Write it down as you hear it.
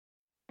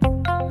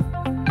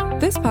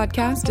This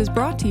podcast is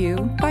brought to you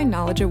by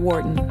Knowledge at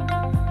Wharton.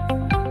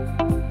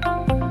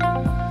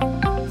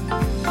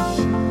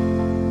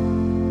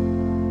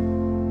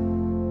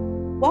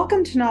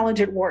 Welcome to Knowledge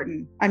at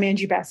Wharton. I'm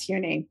Angie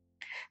Basuni.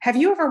 Have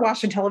you ever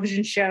watched a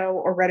television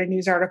show or read a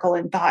news article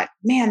and thought,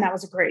 man, that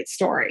was a great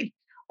story,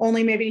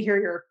 only maybe to hear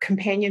your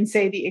companion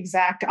say the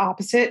exact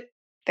opposite?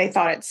 They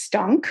thought it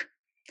stunk.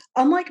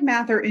 Unlike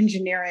math or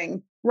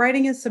engineering,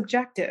 writing is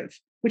subjective,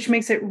 which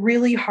makes it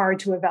really hard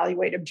to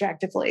evaluate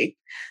objectively.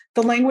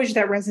 The language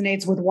that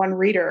resonates with one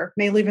reader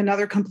may leave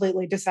another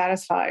completely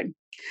dissatisfied.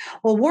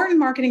 Well, Wharton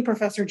marketing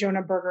professor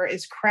Jonah Berger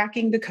is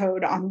cracking the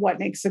code on what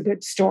makes a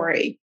good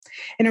story.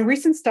 In a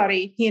recent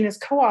study, he and his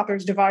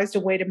co-authors devised a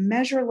way to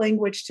measure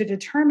language to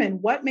determine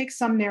what makes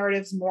some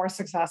narratives more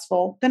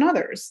successful than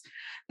others.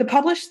 The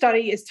published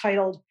study is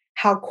titled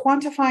How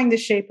Quantifying the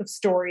Shape of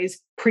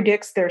Stories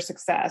Predicts Their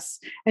Success.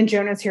 And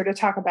Jonah's here to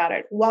talk about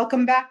it.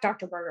 Welcome back,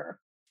 Dr. Berger.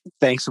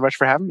 Thanks so much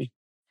for having me.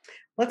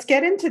 Let's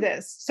get into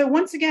this. So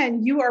once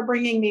again, you are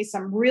bringing me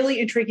some really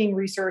intriguing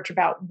research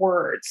about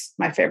words,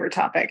 my favorite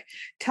topic.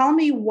 Tell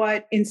me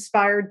what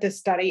inspired this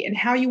study and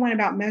how you went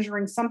about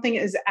measuring something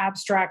as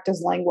abstract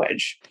as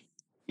language.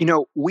 You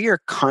know, we are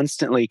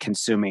constantly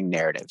consuming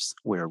narratives.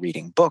 We're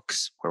reading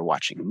books, we're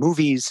watching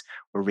movies,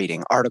 we're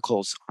reading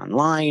articles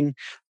online,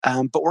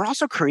 but we're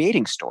also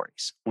creating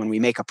stories. When we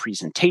make a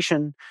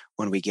presentation,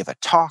 when we give a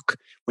talk,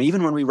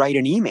 even when we write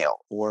an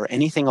email or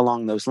anything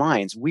along those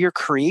lines, we are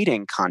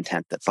creating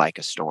content that's like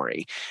a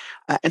story.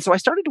 And so I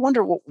started to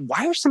wonder, well,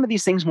 why are some of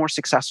these things more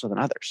successful than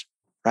others?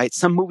 Right?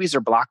 Some movies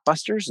are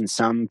blockbusters and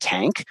some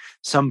tank.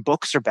 Some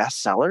books are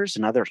bestsellers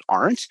and others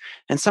aren't.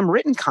 And some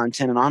written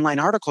content and online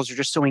articles are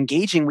just so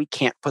engaging we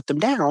can't put them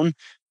down.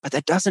 But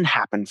that doesn't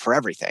happen for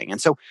everything.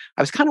 And so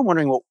I was kind of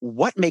wondering, well,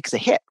 what makes a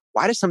hit?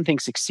 Why do some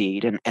things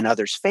succeed and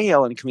others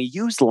fail? And can we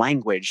use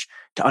language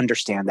to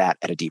understand that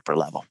at a deeper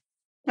level?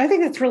 I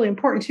think that's really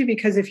important too,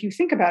 because if you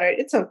think about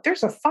it,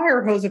 there's a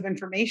fire hose of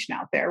information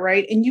out there,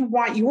 right? And you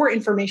want your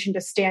information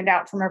to stand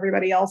out from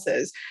everybody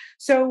else's.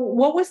 So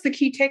what was the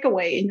key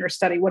takeaway in your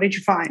study? What did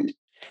you find?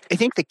 I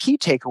think the key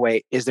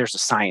takeaway is there's a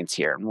science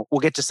here. And we'll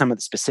get to some of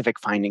the specific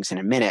findings in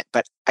a minute.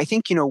 But I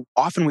think,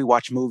 often we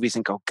watch movies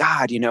and go,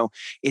 God,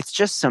 it's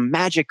just some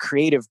magic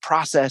creative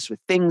process with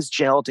things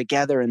gel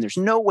together. And there's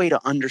no way to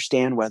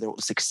understand whether it will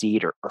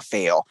succeed or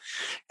fail.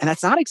 And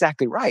that's not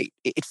exactly right.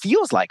 It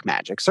feels like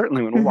magic.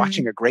 Certainly when we're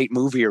watching a great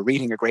movie or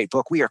reading a great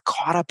book, we are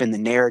caught up in the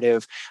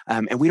narrative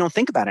and we don't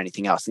think about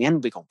anything else. In the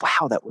end, we go,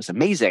 wow, that was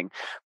amazing.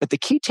 But the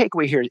key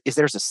takeaway here is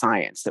there's a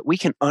science that we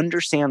can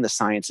understand the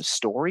science of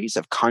stories,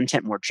 of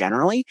content more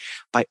generally,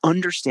 by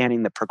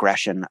understanding the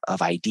progression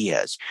of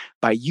ideas,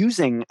 by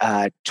using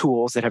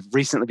tools that have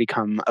recently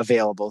become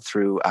available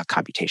through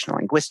computational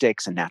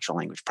linguistics and natural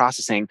language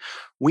processing.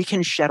 We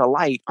can shed a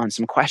light on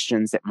some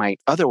questions that might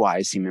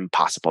otherwise seem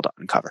impossible to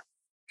uncover.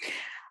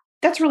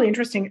 That's really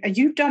interesting.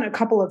 You've done a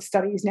couple of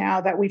studies now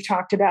that we've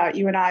talked about,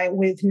 you and I,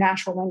 with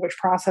natural language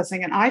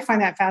processing. And I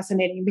find that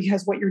fascinating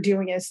because what you're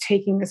doing is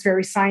taking this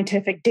very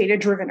scientific,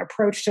 data-driven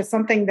approach to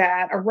something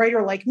that a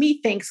writer like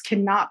me thinks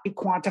cannot be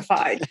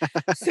quantified.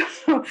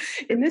 So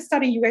in this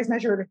study, you guys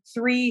measured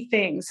three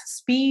things: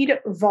 speed,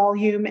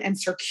 volume, and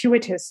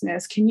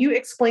circuitousness. Can you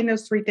explain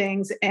those three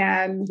things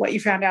and what you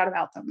found out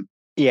about them?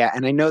 Yeah,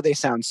 and I know they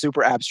sound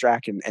super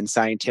abstract and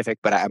scientific,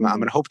 but I'm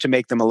going to hope to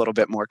make them a little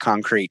bit more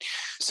concrete.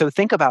 So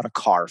think about a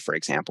car, for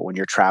example, when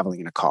you're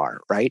traveling in a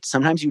car, right?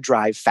 Sometimes you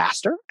drive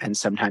faster and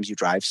sometimes you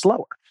drive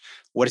slower.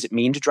 What does it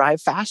mean to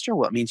drive faster?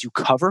 Well, it means you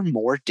cover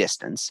more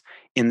distance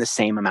in the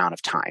same amount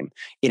of time.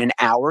 In an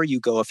hour,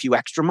 you go a few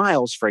extra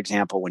miles, for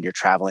example, when you're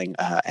traveling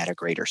at a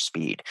greater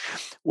speed.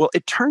 Well,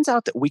 it turns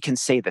out that we can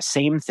say the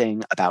same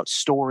thing about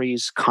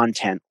stories,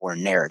 content, or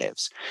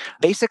narratives.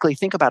 Basically,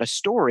 think about a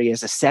story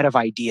as a set of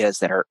ideas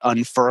that are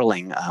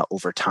unfurling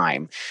over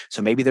time.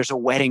 So maybe there's a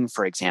wedding,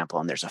 for example,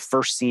 and there's a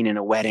first scene in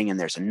a wedding, and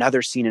there's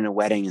another scene in a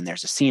wedding, and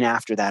there's a scene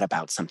after that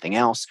about something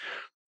else.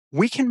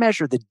 We can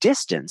measure the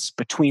distance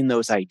between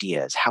those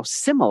ideas, how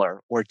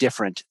similar or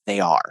different they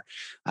are.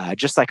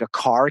 Just like a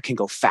car can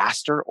go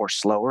faster or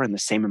slower in the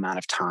same amount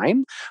of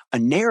time, a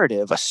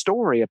narrative, a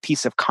story, a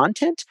piece of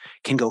content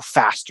can go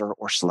faster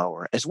or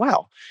slower as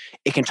well.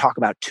 It can talk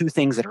about two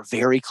things that are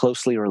very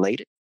closely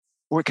related,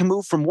 or it can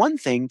move from one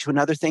thing to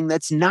another thing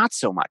that's not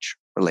so much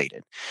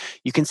related.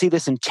 You can see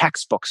this in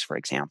textbooks, for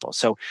example.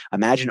 So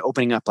imagine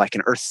opening up like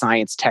an earth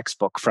science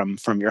textbook from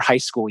your high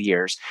school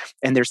years,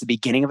 and there's the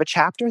beginning of a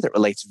chapter that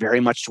relates very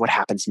much to what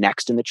happens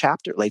next in the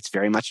chapter, relates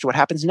very much to what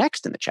happens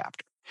next in the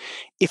chapter.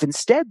 If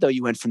instead, though,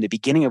 you went from the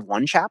beginning of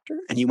one chapter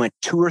and you went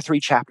 2 or 3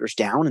 chapters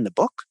down in the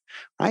book,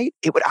 right,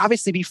 it would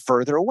obviously be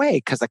further away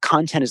because the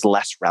content is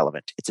less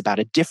relevant. It's about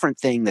a different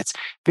thing that's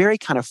very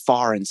kind of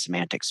far in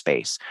semantic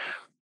space.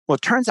 Well,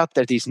 it turns out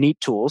that these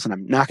neat tools, and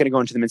I'm not going to go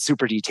into them in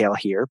super detail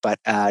here, but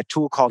a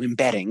tool called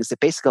embeddings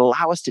that basically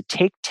allow us to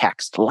take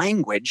text,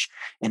 language,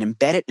 and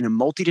embed it in a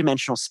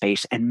multidimensional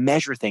space and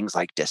measure things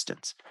like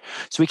distance.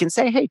 So we can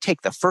say, hey,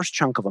 take the first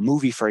chunk of a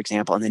movie, for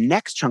example, and the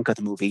next chunk of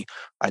the movie,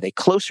 are they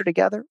closer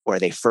together or are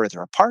they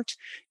further apart?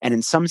 And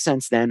in some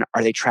sense, then,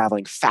 are they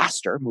traveling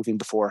faster, moving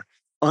before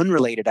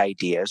unrelated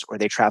ideas, or are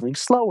they traveling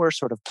slower,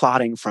 sort of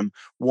plodding from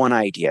one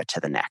idea to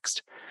the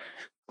next?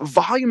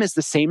 Volume is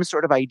the same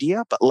sort of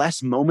idea, but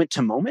less moment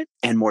to moment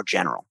and more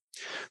general.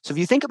 So if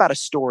you think about a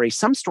story,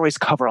 some stories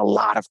cover a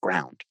lot of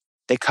ground.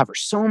 They cover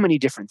so many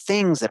different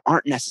things that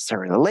aren't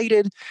necessarily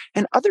related,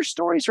 and other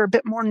stories are a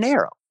bit more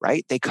narrow,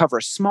 right? They cover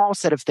a small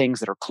set of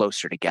things that are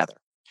closer together.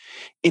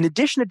 In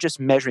addition to just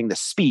measuring the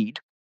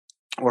speed,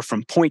 or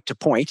from point to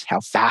point, how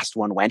fast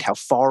one went, how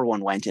far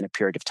one went in a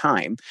period of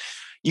time,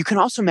 you can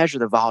also measure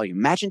the volume.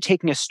 Imagine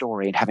taking a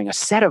story and having a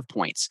set of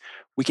points.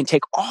 We can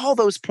take all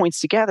those points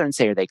together and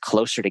say, are they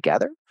closer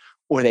together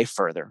or are they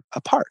further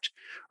apart,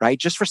 right?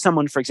 Just for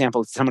someone, for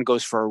example, if someone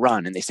goes for a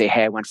run and they say,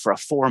 hey, I went for a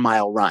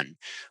 4-mile run,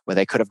 where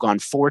they could have gone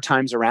 4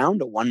 times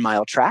around a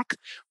 1-mile track,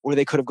 or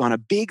they could have gone a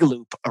big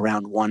loop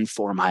around one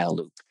 4-mile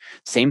loop.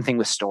 Same thing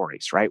with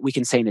stories, right? We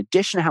can say, in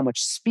addition to how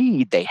much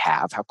speed they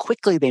have, how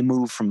quickly they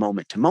move from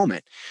moment to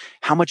moment,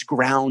 how much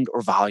ground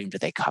or volume do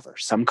they cover?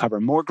 Some cover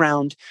more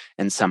ground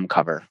and some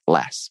cover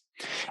less.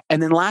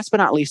 And then last but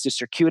not least is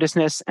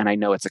circuitousness. And I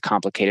know it's a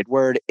complicated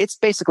word. It's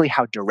basically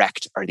how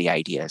direct are the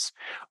ideas.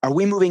 Are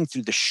we moving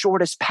through the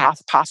shortest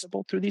path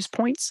possible through these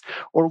points?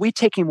 Or are we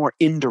taking a more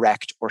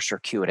indirect or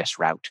circuitous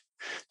route?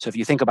 So if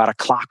you think about a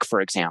clock,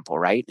 for example,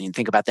 right? And you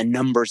think about the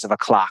numbers of a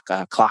clock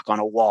on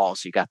a wall.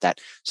 So you got that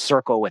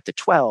circle with the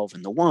 12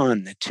 and the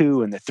 1, the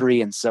 2 and the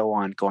 3 and so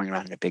on going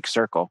around in a big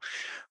circle.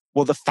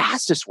 Well, the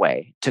fastest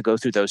way to go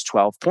through those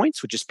 12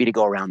 points would just be to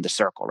go around the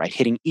circle, right?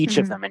 Hitting each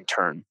of them in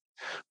turn.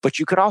 But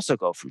you could also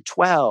go from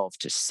 12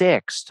 to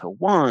 6 to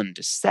 1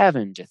 to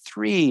 7 to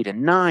 3 to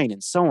 9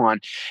 and so on.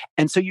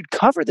 And so you'd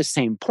cover the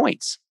same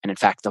points. And in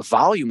fact, the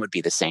volume would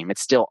be the same.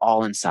 It's still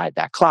all inside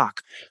that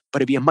clock,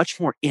 but it'd be a much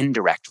more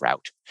indirect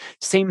route.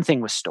 Same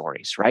thing with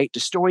stories, right? Do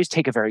stories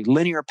take a very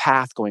linear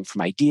path going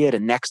from idea to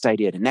next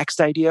idea to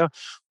next idea?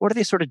 Or do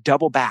they sort of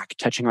double back,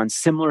 touching on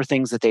similar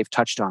things that they've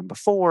touched on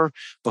before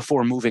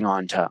moving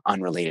on to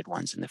unrelated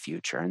ones in the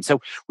future? And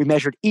so we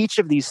measured each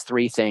of these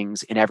 3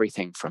 things in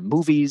everything from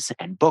movies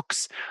and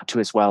books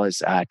to as well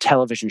as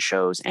television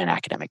shows and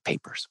academic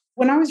papers.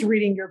 When I was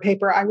reading your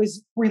paper, I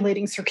was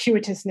relating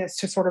circuitousness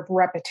to sort of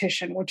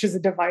repetition, which is a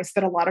device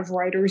that a lot of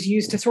writers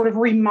use to sort of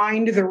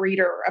remind the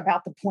reader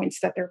about the points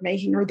that they're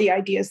making or the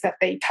ideas that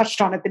they touched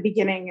on at the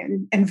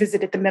beginning and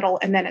visit at the middle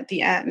and then at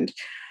the end.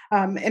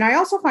 And I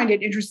also find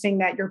it interesting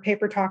that your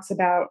paper talks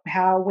about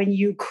how when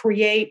you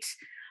create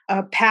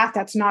a path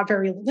that's not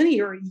very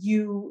linear,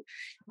 you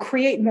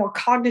create more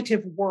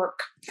cognitive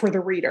work for the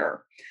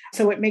reader.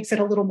 So it makes it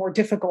a little more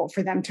difficult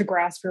for them to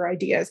grasp your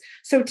ideas.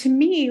 So to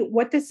me,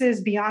 what this is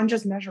beyond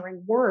just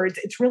measuring words,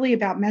 it's really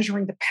about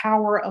measuring the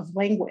power of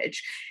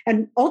language.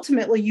 And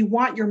ultimately, you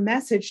want your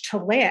message to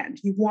land.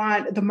 You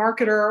want the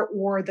marketer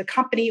or the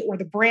company or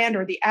the brand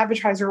or the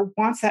advertiser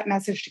wants that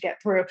message to get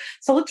through.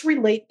 So let's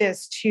relate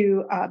this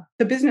to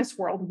the business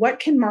world. What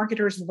can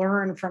marketers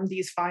learn from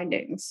these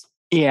findings?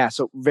 Yeah,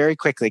 so very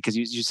quickly, because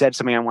you said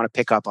something I want to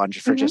pick up on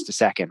for just a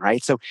second,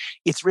 right? So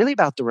it's really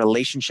about the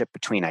relationship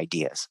between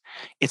ideas.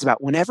 It's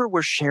about whenever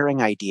we're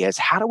sharing ideas,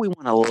 how do we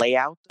want to lay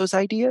out those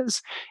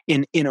ideas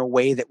in a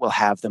way that will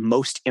have the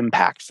most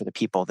impact for the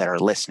people that are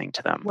listening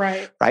to them,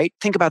 right?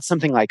 Think about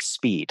something like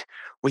speed,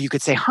 where you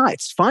could say,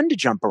 it's fun to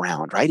jump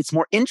around, right? It's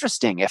more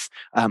interesting if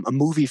a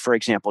movie, for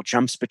example,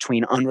 jumps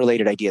between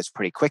unrelated ideas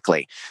pretty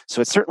quickly. So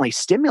it's certainly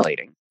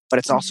stimulating, but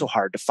it's also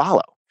hard to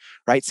follow.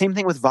 Right? Same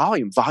thing with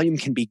volume. Volume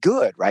can be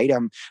good, right?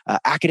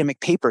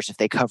 Academic papers, if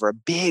they cover a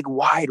big,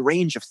 wide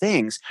range of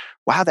things,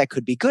 wow, that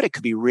could be good. It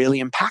could be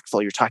really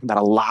impactful. You're talking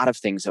about a lot of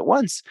things at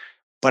once,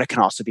 but it can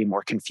also be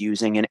more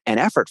confusing and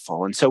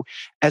effortful. And so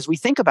as we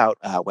think about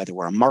whether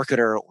we're a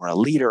marketer or a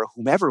leader,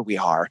 whomever we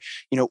are,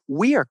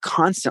 we are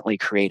constantly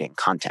creating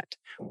content.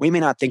 We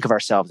may not think of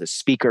ourselves as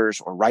speakers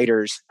or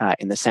writers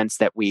in the sense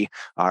that we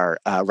are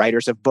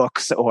writers of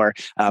books or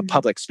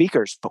public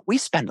speakers, but we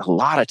spend a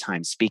lot of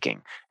time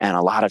speaking and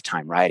a lot of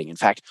time writing. In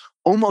fact,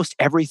 almost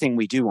everything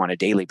we do on a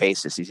daily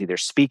basis is either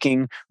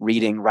speaking,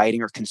 reading,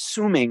 writing, or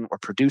consuming or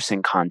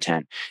producing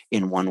content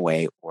in one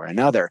way or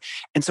another.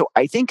 And so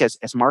I think as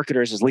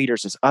marketers, as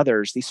leaders, as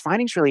others, these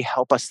findings really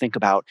help us think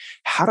about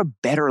how to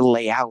better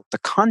lay out the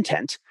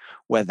content,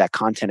 whether that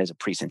content is a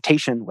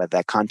presentation, whether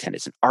that content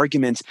is an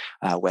argument,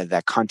 whether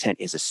that content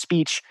is a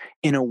speech,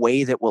 in a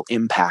way that will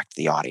impact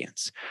the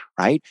audience,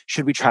 right?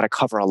 Should we try to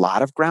cover a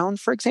lot of ground,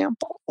 for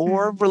example,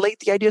 or relate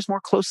the ideas more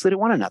closely to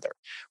one another?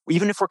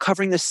 Even if we're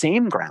covering the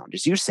same ground,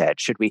 as you said,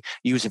 should we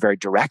use a very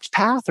direct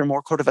path or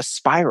more sort of a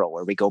spiral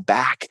where we go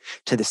back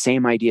to the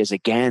same ideas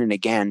again and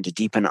again to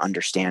deepen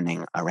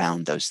understanding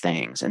around those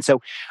things? And so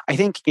I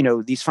think,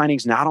 these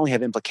findings not only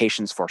have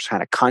implications for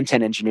kind of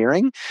content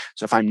engineering.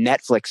 So if I'm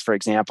Netflix, for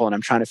example, and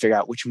I'm trying to figure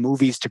out which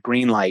movies to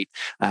greenlight,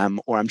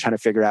 or I'm trying to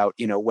figure out,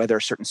 whether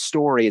a certain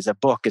story as a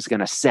book is going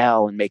to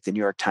sell and make the New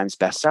York Times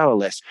bestseller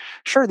list.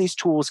 Sure, these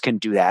tools can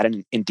do that.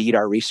 And indeed,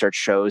 our research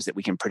shows that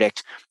we can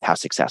predict how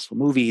successful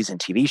movies and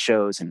TV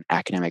shows and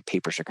academic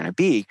papers are going to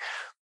be.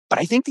 But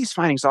I think these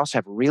findings also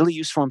have really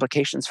useful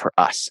implications for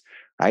us,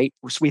 right?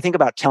 So we think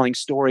about telling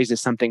stories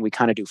as something we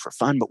kind of do for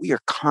fun, but we are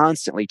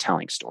constantly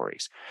telling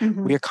stories.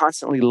 Mm-hmm. We are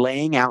constantly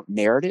laying out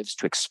narratives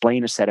to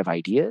explain a set of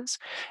ideas.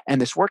 And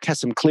this work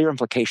has some clear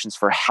implications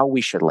for how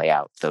we should lay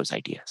out those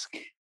ideas.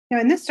 Now,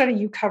 in this study,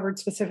 you covered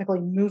specifically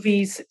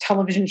movies,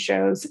 television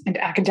shows, and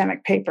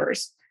academic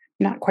papers.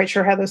 Not quite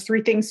sure how those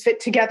three things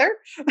fit together,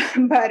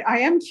 but I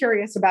am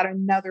curious about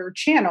another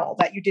channel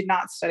that you did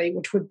not study,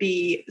 which would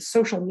be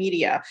social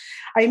media.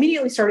 I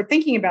immediately started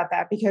thinking about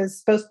that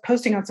because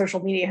posting on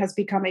social media has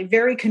become a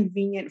very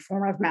convenient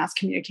form of mass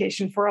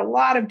communication for a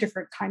lot of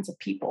different kinds of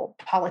people,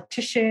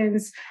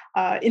 politicians,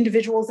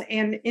 individuals,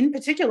 and in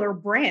particular,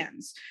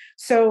 brands.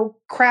 So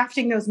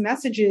crafting those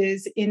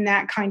messages in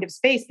that kind of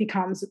space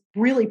becomes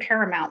really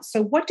paramount.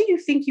 So what do you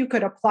think you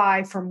could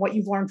apply from what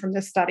you've learned from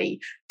this study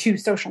to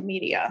social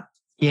media?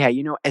 Yeah,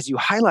 as you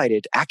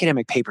highlighted,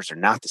 academic papers are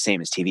not the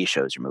same as TV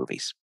shows or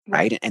movies,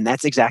 right? And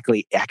that's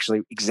exactly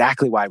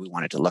why we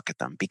wanted to look at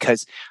them.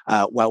 Because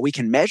while we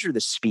can measure the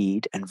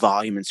speed and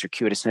volume and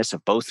circuitousness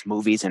of both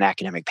movies and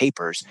academic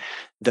papers,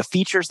 the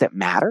features that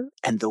matter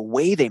and the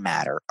way they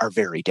matter are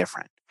very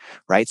different.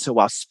 Right. So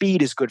while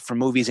speed is good for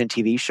movies and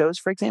TV shows,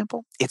 for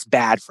example, it's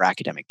bad for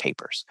academic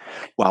papers.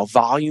 While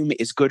volume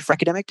is good for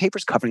academic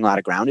papers, covering a lot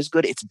of ground is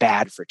good, it's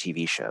bad for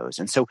TV shows.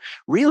 And so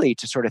really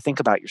to sort of think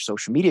about your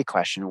social media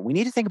question, we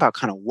need to think about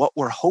kind of what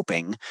we're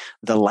hoping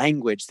the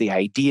language, the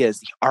ideas,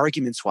 the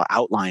arguments we're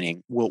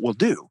outlining will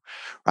do.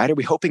 Right. Are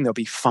we hoping they'll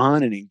be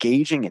fun and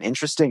engaging and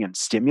interesting and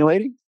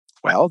stimulating?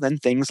 Well, then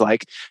things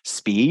like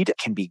speed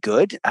can be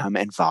good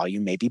and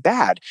volume may be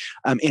bad.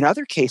 In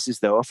other cases,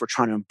 though, if we're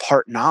trying to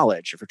impart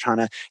knowledge, if we're trying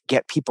to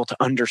get people to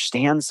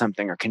understand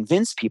something or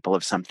convince people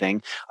of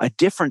something, a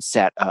different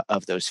set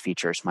of those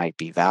features might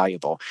be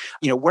valuable.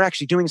 We're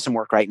actually doing some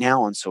work right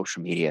now on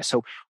social media.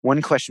 So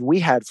one question we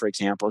had, for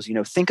example, is,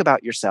 think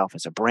about yourself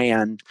as a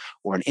brand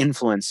or an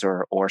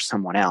influencer or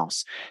someone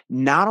else.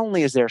 Not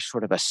only is there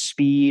sort of a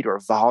speed or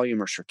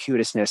volume or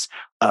circuitousness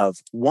of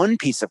one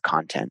piece of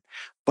content,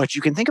 but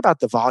you can think about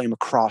the volume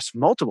across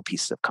multiple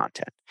pieces of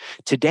content.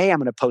 Today, I'm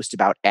going to post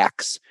about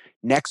X.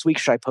 Next week,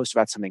 should I post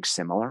about something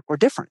similar or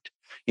different?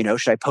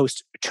 Should I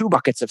post 2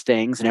 buckets of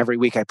things and every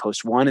week I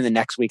post one and the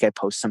next week I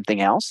post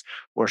something else?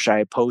 Or should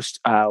I post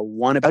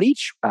one about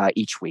each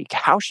week?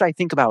 How should I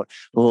think about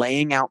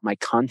laying out my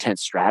content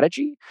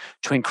strategy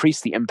to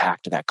increase the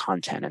impact of that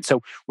content? And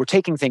so we're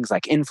taking things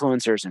like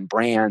influencers and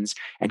brands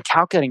and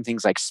calculating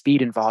things like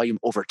speed and volume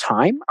over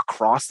time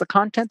across the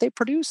content they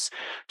produce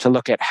to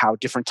look at how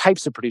different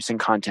types of producing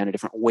content and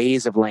different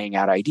ways of laying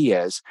out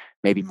ideas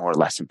may be more or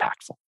less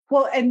impactful.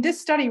 Well, and this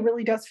study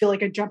really does feel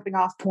like a jumping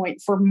off point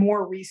for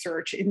more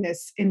research in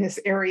this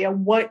area.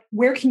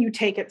 Where can you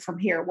take it from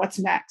here? What's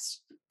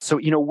next? So,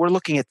 we're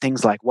looking at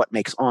things like what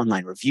makes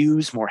online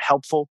reviews more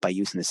helpful by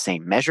using the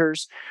same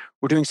measures.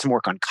 We're doing some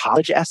work on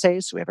college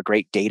essays. So we have a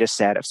great data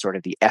set of sort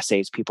of the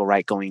essays people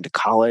write going to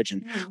college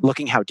and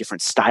looking how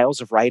different styles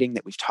of writing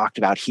that we've talked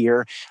about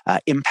here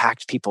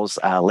impact people's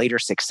later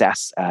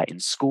success in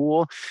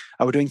school.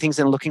 We're doing things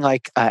and looking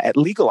at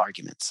legal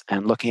arguments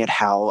and looking at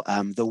how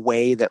the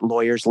way that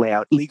lawyers lay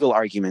out legal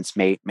arguments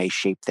may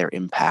shape their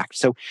impact.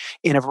 So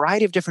in a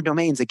variety of different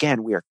domains,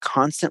 again, we are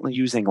constantly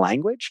using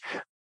language.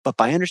 But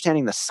by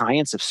understanding the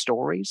science of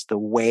stories, the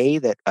way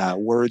that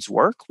words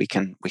work, we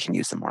can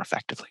use them more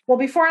effectively. Well,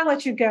 before I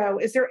let you go,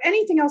 is there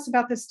anything else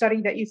about this study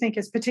that you think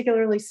is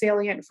particularly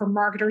salient for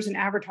marketers and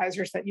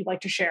advertisers that you'd like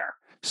to share?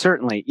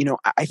 Certainly.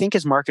 I think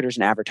as marketers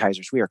and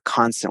advertisers, we are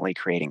constantly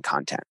creating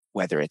content,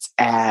 whether it's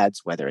ads,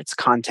 whether it's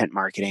content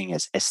marketing,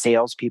 as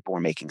salespeople, we're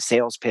making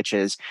sales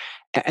pitches.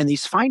 And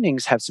these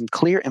findings have some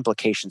clear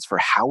implications for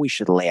how we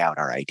should lay out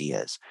our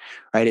ideas,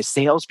 right? As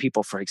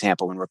salespeople, for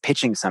example, when we're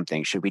pitching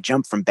something, should we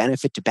jump from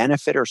benefit to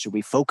benefit or should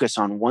we focus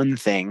on one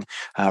thing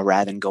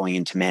rather than going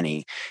into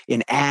many?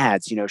 In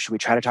ads, should we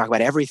try to talk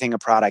about everything a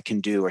product can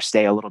do or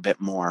stay a little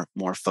bit more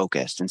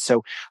focused? And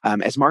so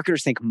as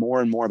marketers think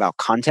more and more about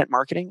content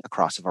marketing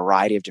across a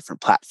variety of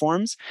different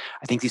platforms,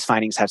 I think these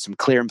findings have some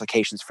clear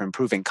implications for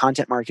improving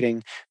content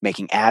marketing,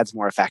 making ads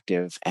more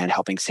effective, and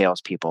helping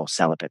salespeople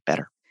sell a bit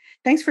better.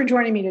 Thanks for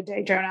joining me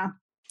today, Jonah.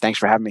 Thanks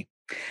for having me.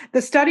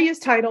 The study is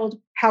titled,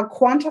 How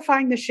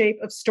Quantifying the Shape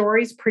of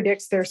Stories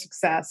Predicts Their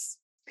Success.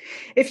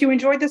 If you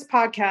enjoyed this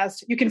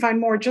podcast, you can find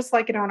more just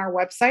like it on our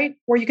website,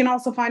 where you can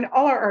also find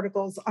all our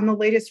articles on the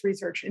latest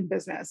research in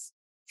business.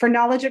 For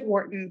Knowledge at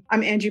Wharton,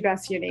 I'm Angie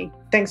Basiuni.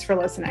 Thanks for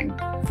listening.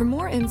 For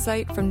more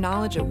insight from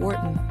Knowledge at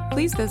Wharton,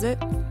 please visit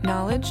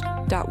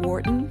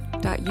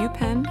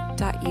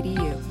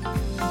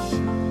knowledge.wharton.upenn.edu.